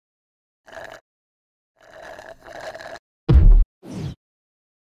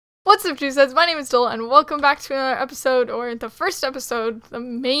What's up, Juiceheads? My name is Dul, and welcome back to another episode, or the first episode, the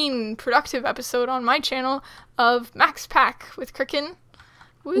main productive episode on my channel of MaxPack with Kricken.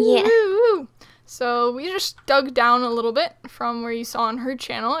 Woo! Yeah. So we just dug down a little bit from where you saw on her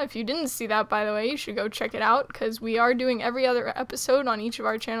channel. If you didn't see that, by the way, you should go check it out, because we are doing every other episode on each of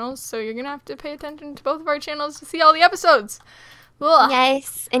our channels, so you're gonna have to pay attention to both of our channels to see all the episodes. Ugh.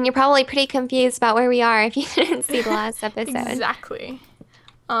 Yes, and you're probably pretty confused about where we are if you didn't see the last episode. Exactly.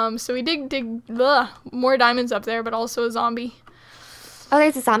 So we dig more diamonds up there, but also a zombie. Oh,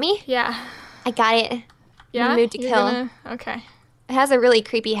 there's a zombie? Yeah. I got it. Yeah? Moved to kill. Okay. It has a really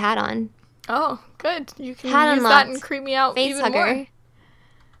creepy hat on. Oh, good. You can Hat use that and creep me out Face even hugger. more.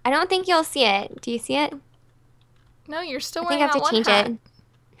 I don't think you'll see it. Do you see it? No, you're still I think wearing I have that to one change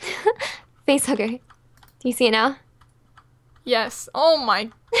hat. it. Face hugger. Do you see it now? Yes. Oh my.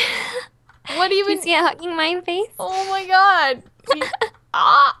 What Do even? you see it hugging my face? Oh my god.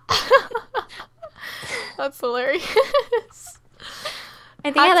 Ah. That's hilarious.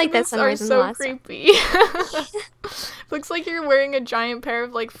 I think I like this one more are than the so last one. creepy. Looks like you're wearing a giant pair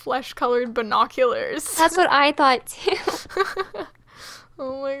of like flesh-colored binoculars. That's what I thought too.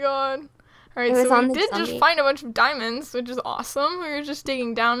 Oh my god. Alright, It was so on we the did zombie. just find a bunch of diamonds, which is awesome. We were just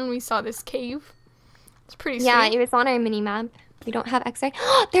digging down and we saw this cave. It's pretty sweet. Yeah, it was on our mini map. We don't have X-ray.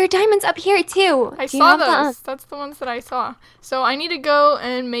 There are diamonds up here too. I Do you saw have those. them? That's the ones that I saw. So I need to go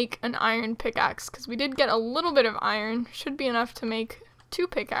and make an iron pickaxe because we did get a little bit of iron. Should be enough to make 2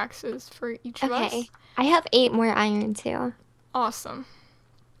 pickaxes for each of us. Okay. I have 8 more iron too. Awesome.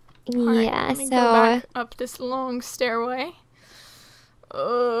 Alright, Yeah, let me so go back up this long stairway.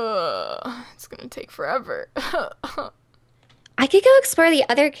 It's gonna take forever. I could go explore the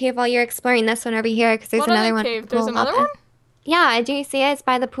other cave while you're exploring this one over here because there's What another other one. cave? with There's pool of another lava. one? Yeah, do you see it? It's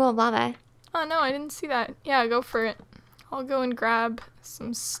by the pool of lava. Oh no, I didn't see that. Yeah, go for it. I'll go and grab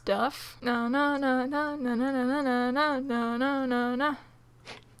some stuff. No, no, no, no, no, no, no, no, no, no, no, no, no.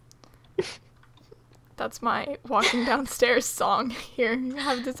 That's my walking downstairs song. Here, you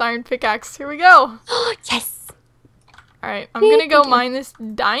have this iron pickaxe. Here we go. Yes! Alright, I'm gonna go mine this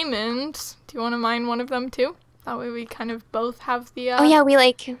diamond. Do you want to mine one of them too? That way we kind of both have the Oh yeah, we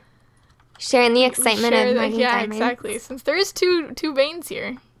like sharing the excitement share of the- mining yeah, diamonds. exactly. Since there is two veins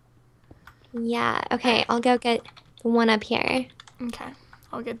here. Yeah, okay, I'll go get the one up here. Okay,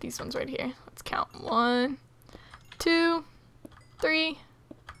 I'll get these ones right here. Let's count. 1, 2, 3,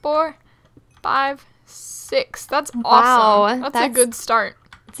 4, 5, 6. That's awesome. Wow, That's a that's- good start.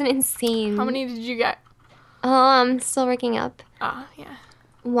 It's an insane. How many did you get? I'm still working up. Ah, yeah.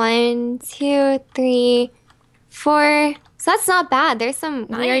 1, 2, 3, 4. So that's not bad. There's some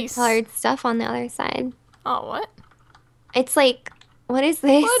weird Nice. colored stuff on the other side. Oh, what? It's like, what is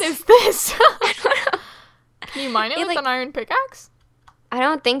this? What is this? I don't know. Can you mine it It, with like- an iron pickaxe? I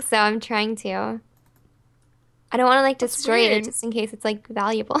don't think so. I'm trying to. I don't want to like That's destroy weird. it just in case it's like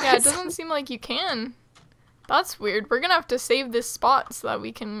valuable. Yeah, it doesn't seem like you can. That's weird. We're gonna have to save this spot so that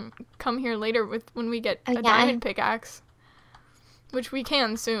we can come here later with when we get Oh, a yeah. diamond pickaxe. Which we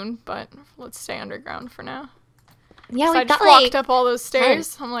can soon, but let's stay underground for now. Yeah, So I we've just got walked like. up all those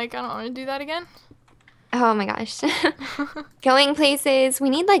stairs. I'm like, I don't want to do that again. Oh my gosh. Going places. We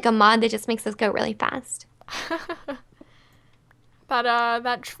need like a mod that just makes us go really fast.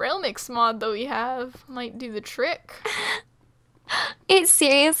 That trail mix mod that we have might do the trick. It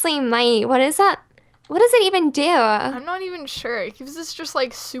seriously might. What is that? What does it even do? I'm not even sure. It gives us just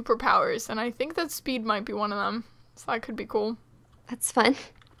like superpowers, and I think that speed might be one of them. So that could be cool. That's fun.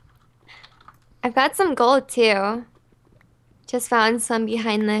 I've got some gold too. Just found some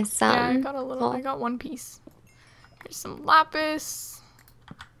behind this. Yeah, I got a little. hole. I got one piece. Here's some lapis.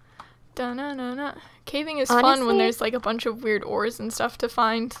 Da-na-na-na. Caving is fun when Honestly- there's like a bunch of weird ores and stuff to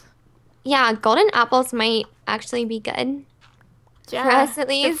find. Yeah, golden apples might actually be good. Yeah, For us at if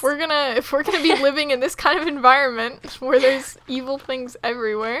least. we're gonna be living in this kind of environment where there's evil things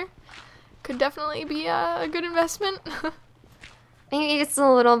everywhere, could definitely be a good investment. Maybe just a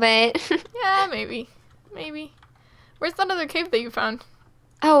little bit. Yeah, maybe. Where's that other cave that you found?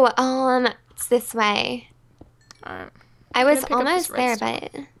 Oh, it's this way. Alright. I was pick up this almost there, redstone.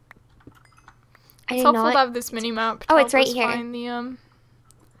 but I It's did helpful to not. have this mini map. To Oh, help it's right us here. Find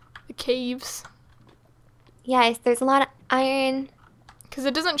the caves, Yes, there's a lot of iron. because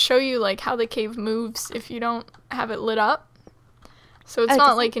it doesn't show you like how the cave moves if you don't have it lit up. So it's Oh, it not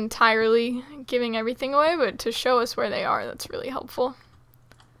doesn't? like entirely giving everything away, but to show us where they are, that's really helpful.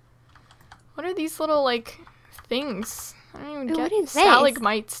 What are these little like things? I don't even Ooh, get what is this?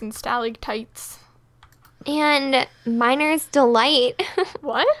 stalagmites and stalactites. And miner's delight.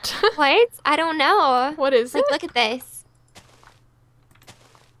 What? What? I don't know. What is Like, it? look at this.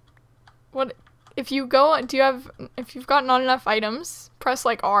 What if you go? If you've got not enough items, press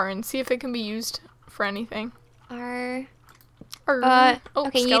like R and see if it can be used for anything. R. Oh,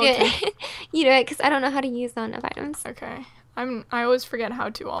 okay, skeleton. you do it. You do it, because I don't know how to use not enough items. Okay. I always forget how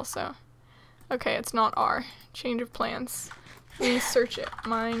to also. Okay, it's not R. Change of plans. Let me search it.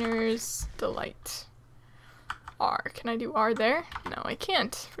 Miner's Delight. R. Can I do R there? No, I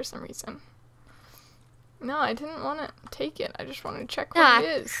can't for some reason. No, I didn't want to take it. I just wanted to check what it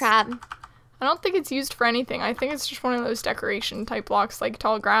is. Crap. I don't think it's used for anything. I think it's just one of those decoration type blocks like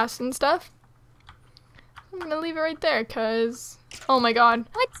tall grass and stuff. I'm gonna leave it right there, cause... Oh my god.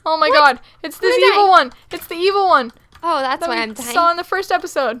 What? Oh my god. It's this evil one. It's the evil one. Oh, that's why I'm we dying. saw in the first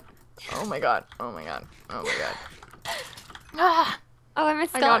episode. Oh my god. Oh my god. Oh my god. Ah. Oh, I'm a I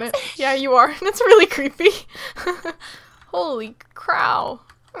skeleton. got it. Yeah, you are. That's really creepy. Holy crow.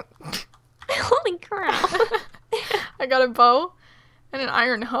 Holy crap. I got a bow and an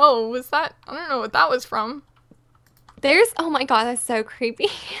iron hoe. Was that? I don't know what that was from. Oh my god, that's so creepy.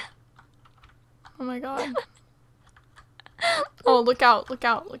 Oh my god. Oh, look out, look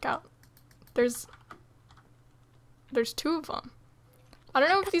out, look out. There's two of them. I don't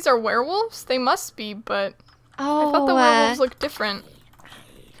know if these are werewolves. They must be, but Oh, I thought the werewolves looked different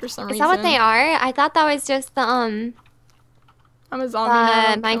for some reason. Is that what they are? I thought that was just the I'm a zombie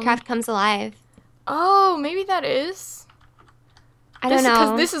now. Minecraft Comes Alive. Oh, maybe that is. I don't know.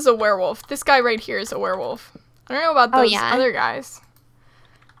 Because this is a werewolf. This guy right here is a werewolf. I don't know about those other guys.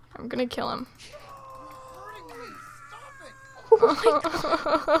 I'm gonna kill him.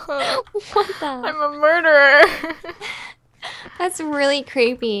 Oh what the? I'm a murderer. That's really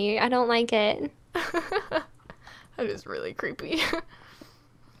creepy. I don't like it. That is really creepy.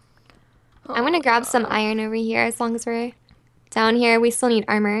 I'm gonna grab some iron over here as long as we're down here. We still need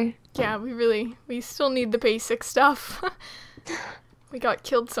armor. Yeah, we still need the basic stuff. We got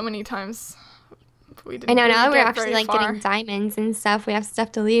killed so many times. We didn't I know, now that really we're get actually very like far. getting diamonds and stuff, we have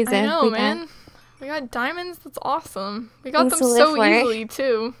stuff to lose. I know, man. We got diamonds, that's awesome. We got Things them to so live for. easily,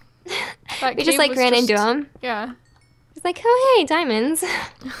 too. We just like ran into them. Yeah. It's like, oh hey, diamonds.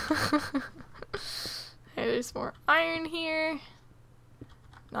 Hey, there's more iron here.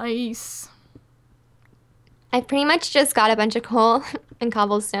 Nice. I pretty much just got a bunch of coal and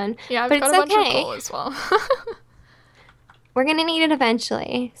cobblestone. Yeah, I've but got it's a bunch okay. of coal as well. We're gonna need it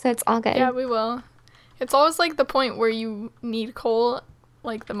eventually, so it's all good. Yeah, we will. It's always like the point where you need coal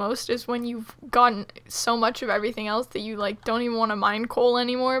like the most is when you've gotten so much of everything else that you like don't even want to mine coal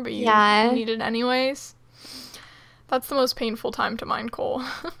anymore, but you need it anyways. That's the most painful time to mine coal.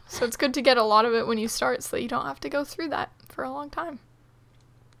 So it's good to get a lot of it when you start so that you don't have to go through that for a long time.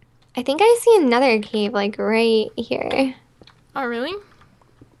 I think I see another cave like right here. Oh, really?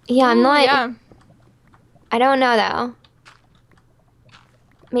 Yeah, I'm not... Yeah. I don't know though.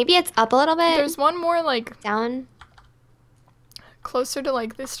 Maybe it's up a little bit. There's one more like down. Closer to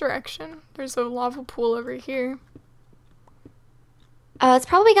like this direction. There's a lava pool over here. Oh, it's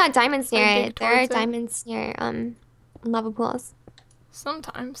probably got diamonds near it. There are towards it. diamonds near lava pools.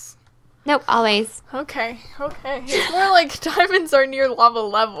 Sometimes. Nope, always. Okay, okay. It's more like diamonds are near lava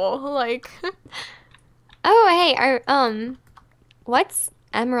level. Like. Oh, hey, what's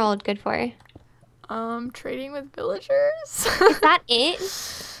emerald good for? Trading with villagers? Is that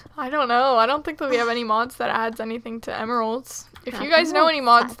it? I don't know. I don't think that we have any mods that adds anything to emeralds. If you guys know Emeralds any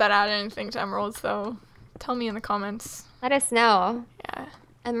mods suck. that add anything to emeralds, though, tell me in the comments. Let us know. Yeah.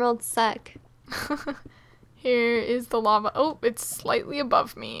 Emeralds suck. Here is the lava. Oh, it's slightly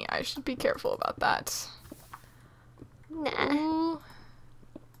above me. I should be careful about that. Nah. Ooh.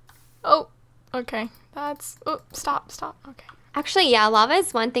 Oh, okay. That's... Oh, stop, stop. Okay. Actually, yeah, lava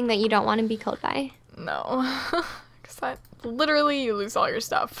is one thing that you don't want to be killed by. No. Because that literally you lose all your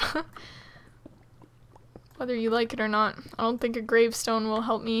stuff. Whether you like it or not. I don't think a gravestone will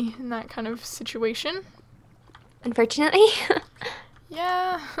help me in that kind of situation. Unfortunately.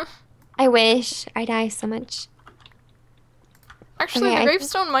 Yeah. I wish. I die so much. Actually, Okay, the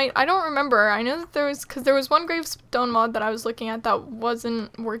gravestone might... I don't remember. I know that there was... Because there was one gravestone mod that I was looking at that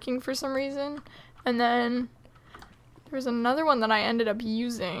wasn't working for some reason. And then there was another one that I ended up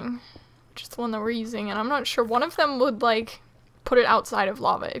using. Which is the one that we're using. And I'm not sure. One of them would, like, put it outside of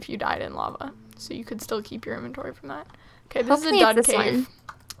lava if you died in lava. So you could still keep your inventory from that. Okay, this Hopefully is a dud it's this cave. one.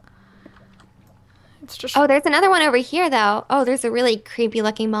 It's just... Oh, there's another one over here, though. Oh, there's a really creepy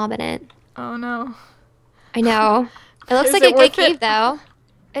looking mob in it. Oh, no. I know. It looks Is like it a good worth cave, it? though.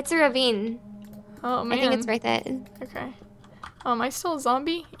 It's a ravine. Oh, man. I think it's worth it. Okay. Am I still a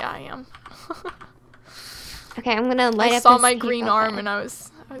zombie? Yeah, I am. Okay, I'm gonna light up I saw this my cave green real arm quick. and I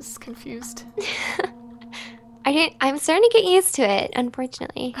was confused. I'm starting to get used to it,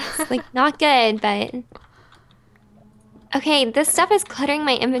 unfortunately. It's like not good, but okay, this stuff is cluttering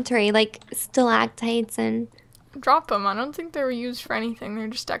my inventory, like stalactites, and Drop them. I don't think they were used for anything. They're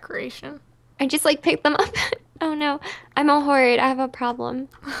just decoration. I just like picked them up. Oh no, I'm a hoard. I have a problem.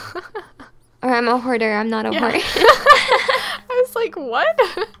 Or I'm a hoarder. I'm not a hoard. I was like, what?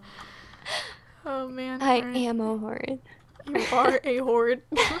 Oh man. I am a hoard. You are a hoard.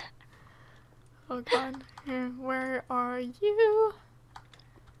 Oh god. Here, where are you?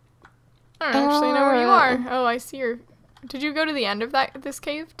 I don't actually know where you are. Oh, I see your. Did you go to the end of this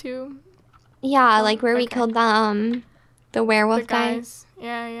cave too? Yeah, like where we killed the werewolf guy. Guys.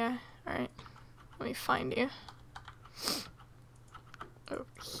 Yeah, yeah. All right. Let me find you. Over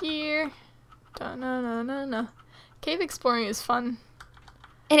here. Da-na-na-na-na. Cave exploring is fun.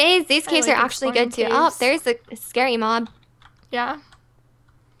 It is. These caves like are actually good too. caves. Oh, there's a scary mob. Yeah.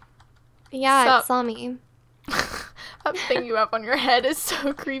 Yeah, it saw me. That thing you have on your head is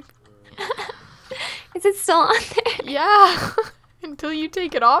so creepy. Is it still on there? Yeah. Until you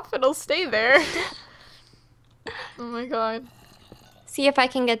take it off, it'll stay there. Oh my god. See if I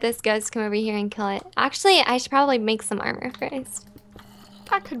can get this ghost to come over here and kill it. Actually, I should probably make some armor first.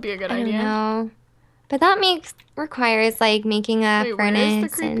 That could be a good I idea. don't know. But that requires like making a Wait, furnace. where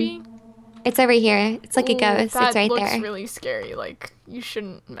is the creepy? It's over here. It's like a ghost. It's right That there. looks really scary. Like, you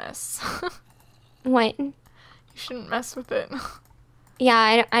shouldn't mess. What? You shouldn't mess with it.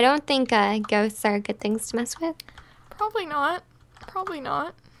 Yeah, I don't think ghosts are good things to mess with. Probably not. Probably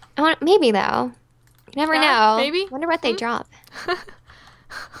not. Maybe though. You never know. Maybe. Wonder what they drop.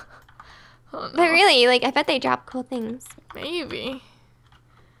 Oh, no. But really, like, I bet they drop cool things. Maybe.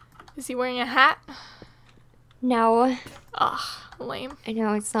 Is he wearing a hat? No. Ugh, lame. I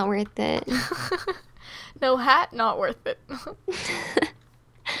know, it's not worth it. No hat, not worth it.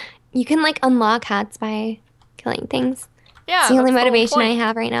 You can, like, unlock hats by killing things. Yeah, it's the only that's whole motivation I point.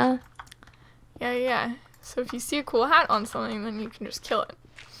 have right now. Yeah, yeah. So if you see a cool hat on something, then you can just kill it.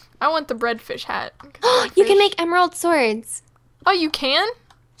 I want the breadfish hat. You can make emerald swords. Oh, you can?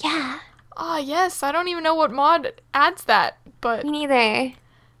 Yeah. Oh, yes. I don't even know what mod adds that, but Me neither.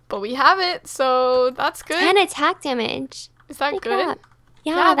 we have it, so that's good. 10 attack damage. Is that Look it good? up.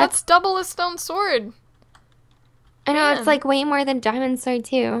 Yeah, Yeah, that's double a stone sword. I know, Man. it's like way more than diamond sword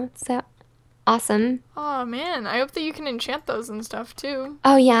too. So awesome. Oh, man. I hope that you can enchant those and stuff, too.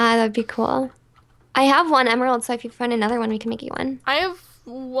 Oh yeah, that'd be cool. I have one emerald, so if you find another one, we can make you one. I have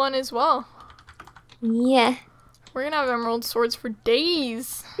one as well. Yeah. We're gonna have emerald swords for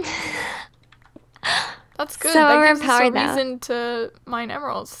days. That's good. So That gives us a overpowered, though. reason to mine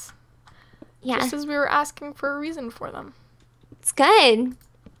emeralds. Yeah. Just as we were asking for a reason for them. It's good.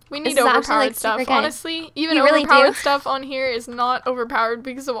 We need This is actually, overpowered like, stuff. super good. Honestly, even You really overpowered do. stuff on here is not overpowered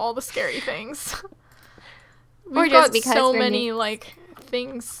because of all the scary things. Or We've just got because so we're many new. like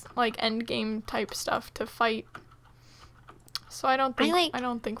things, like end game type stuff to fight. So I don't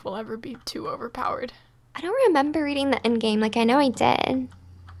think we'll ever be too overpowered. I don't remember reading the end game. Like I know I did.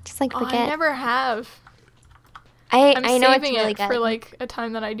 Just like Oh, forget. I never have. I I'm know it's saving really it good. for like a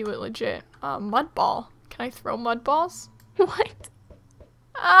time that I do it legit. Mud ball. Can I throw mud balls? What?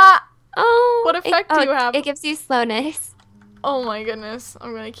 Ah! Oh. What effect do you have? It gives you slowness. Oh my goodness.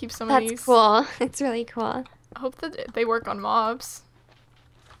 I'm gonna keep some of That's these. cool. It's really cool. I hope that they work on mobs.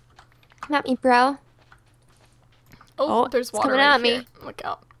 Come at me, bro. Oh, there's it's water coming right at me. here. Look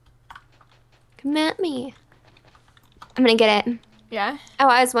out. Come at me. I'm gonna get it. Yeah? Oh,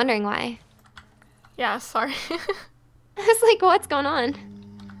 I was wondering why. Yeah, sorry. I was like, what's going on?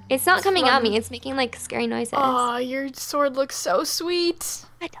 It's not It's coming at fun. me. It's making like scary noises. Aw, your sword looks so sweet.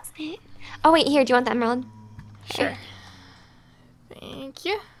 Why doesn't it? Oh wait, here. Do you want the emerald? Sure. Thank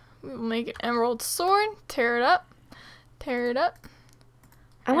you. We will make an emerald sword. Tear it up. Tear it up.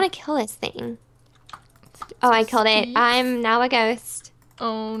 I want to kill this thing. Let's get Oh, some I killed it. steaks. I'm now a ghost.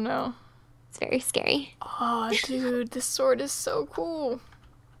 Oh no. It's very scary. Oh, dude, this sword is so cool.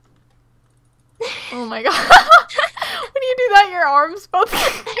 Oh my god. When you do that, your arms both.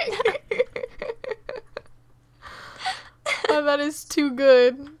 Oh, that is too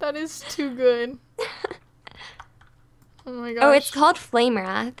good. That is too good. Oh my gosh. Oh, it's called Flame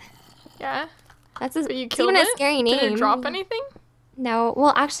Wrath. Yeah? That's But you it's killed even it? a scary Did name. it drop anything? No.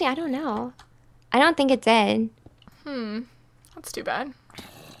 Well, actually, I don't know. I don't think it did. That's too bad.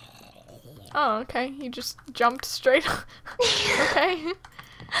 Oh, okay. You just jumped straight. Okay.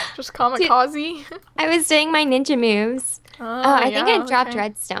 Just kamikaze. I was doing my ninja moves. Oh, I think I dropped okay.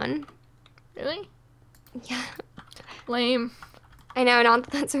 redstone. Really? Yeah. Lame. I know, not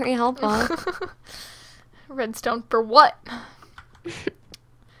that that's very helpful. Redstone for what?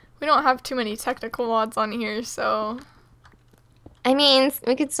 We don't have too many technical mods on here, so... I mean,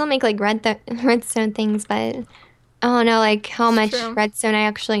 we could still make like redstone things, but I don't know like how much redstone I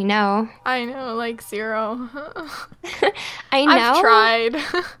actually know. I know, like 0. I know. I've tried.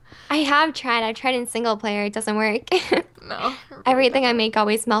 I have tried. I've tried in single player. It doesn't work. No. Everything I make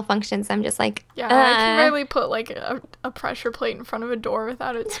always malfunctions. I'm just like, yeah, I can barely put like a pressure plate in front of a door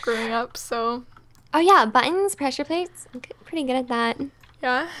without it screwing up, so... Oh yeah, buttons, pressure plates. I'm pretty good at that.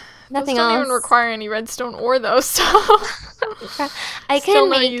 Yeah. Nothing those don't else. even require any redstone ore though, so... I Still can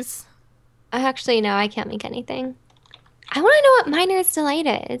no make... use. Actually, no, I can't make anything. I want to know what Miner's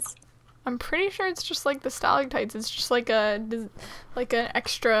Delight is. I'm pretty sure it's just like the stalactites. It's just like an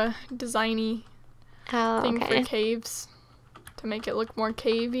extra designy thing for caves to make it look more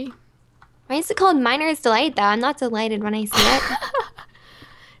cavey. Why is it called Miner's Delight though? I'm not delighted when I see it.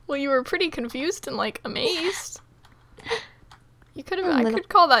 Well, you were pretty confused and like amazed. You could have. I could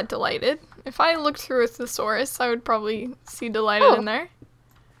call that delighted. If I looked through a thesaurus, I would probably see delighted in there.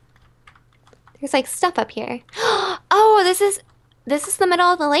 There's like stuff up here. Oh, this is the middle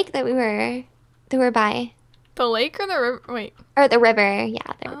of the lake that we were by. The lake or the river? Wait. Or the river.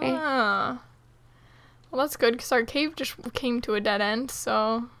 Yeah, the river. Ah. Well, that's good because our cave just came to a dead end.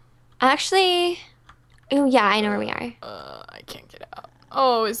 So. Actually, oh yeah, I know where we are. I can't get out.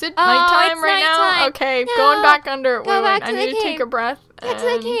 Oh, is it nighttime right now? Okay, no. Going back under. Wait, I need to take a breath. Back to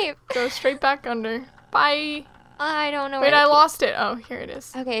the cave. Go straight back under. Bye. I don't know. Wait, I lost it. Oh, here it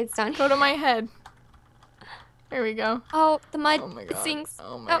is. Okay, it's done. Go to my head. There we go. Oh, the mud sinks.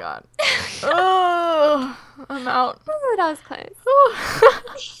 Oh my god. Oh, I'm out. Oh, that was close.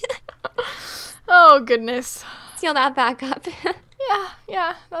 Oh goodness. Seal that back up.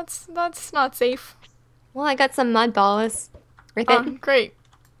 Yeah, that's not safe. Well, I got some mud balls. Worth it. Great.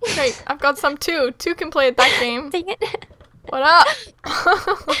 I've got some too. 2 can play at that game. Dang it. What up?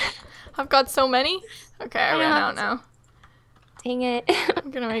 I've got so many. Okay, I ran out now. Dang it.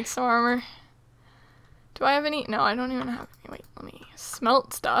 I'm gonna make some armor. Do I have any? No, I don't even have any. Wait, let me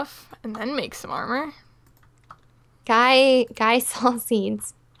smelt stuff and then make some armor. Guy saw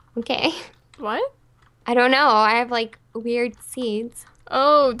seeds. Okay. What? I don't know. I have like weird seeds.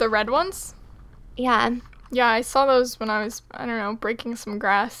 Oh, the red ones? Yeah. Yeah, I saw those when I was, I don't know, breaking some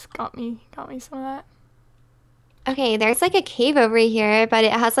grass. Got me some of that. Okay, there's like a cave over here, but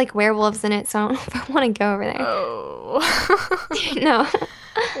it has like werewolves in it, so I don't know if I want to go over there. Oh. No.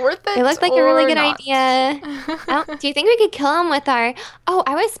 Worth it? It looked like a really good not? idea. Do you think we could kill him with our... Oh,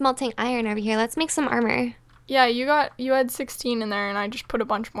 I was smelting iron over here. Let's make some armor. Yeah, you had 16 in there, and I just put a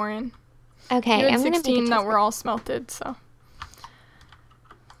bunch more in. Okay, you had 16 that were all smelted, so.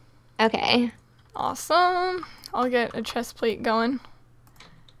 Okay. Awesome. I'll get a chest plate going.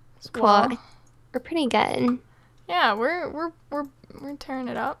 Cool. Well. We're pretty good. Yeah, we're tearing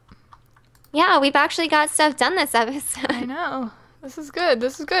it up. Yeah, we've actually got stuff done this episode. I know. This is good,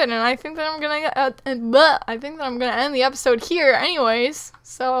 and I think that I'm gonna end the episode here anyways.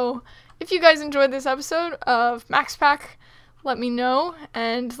 So, if you guys enjoyed this episode of MaxPack, let me know,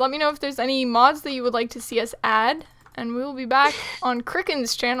 and let me know if there's any mods that you would like to see us add, and we will be back on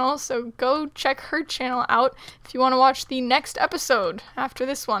Kricken's channel, so go check her channel out if you want to watch the next episode after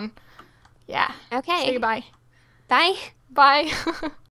this one. Yeah. Okay. Say goodbye. Bye. Bye.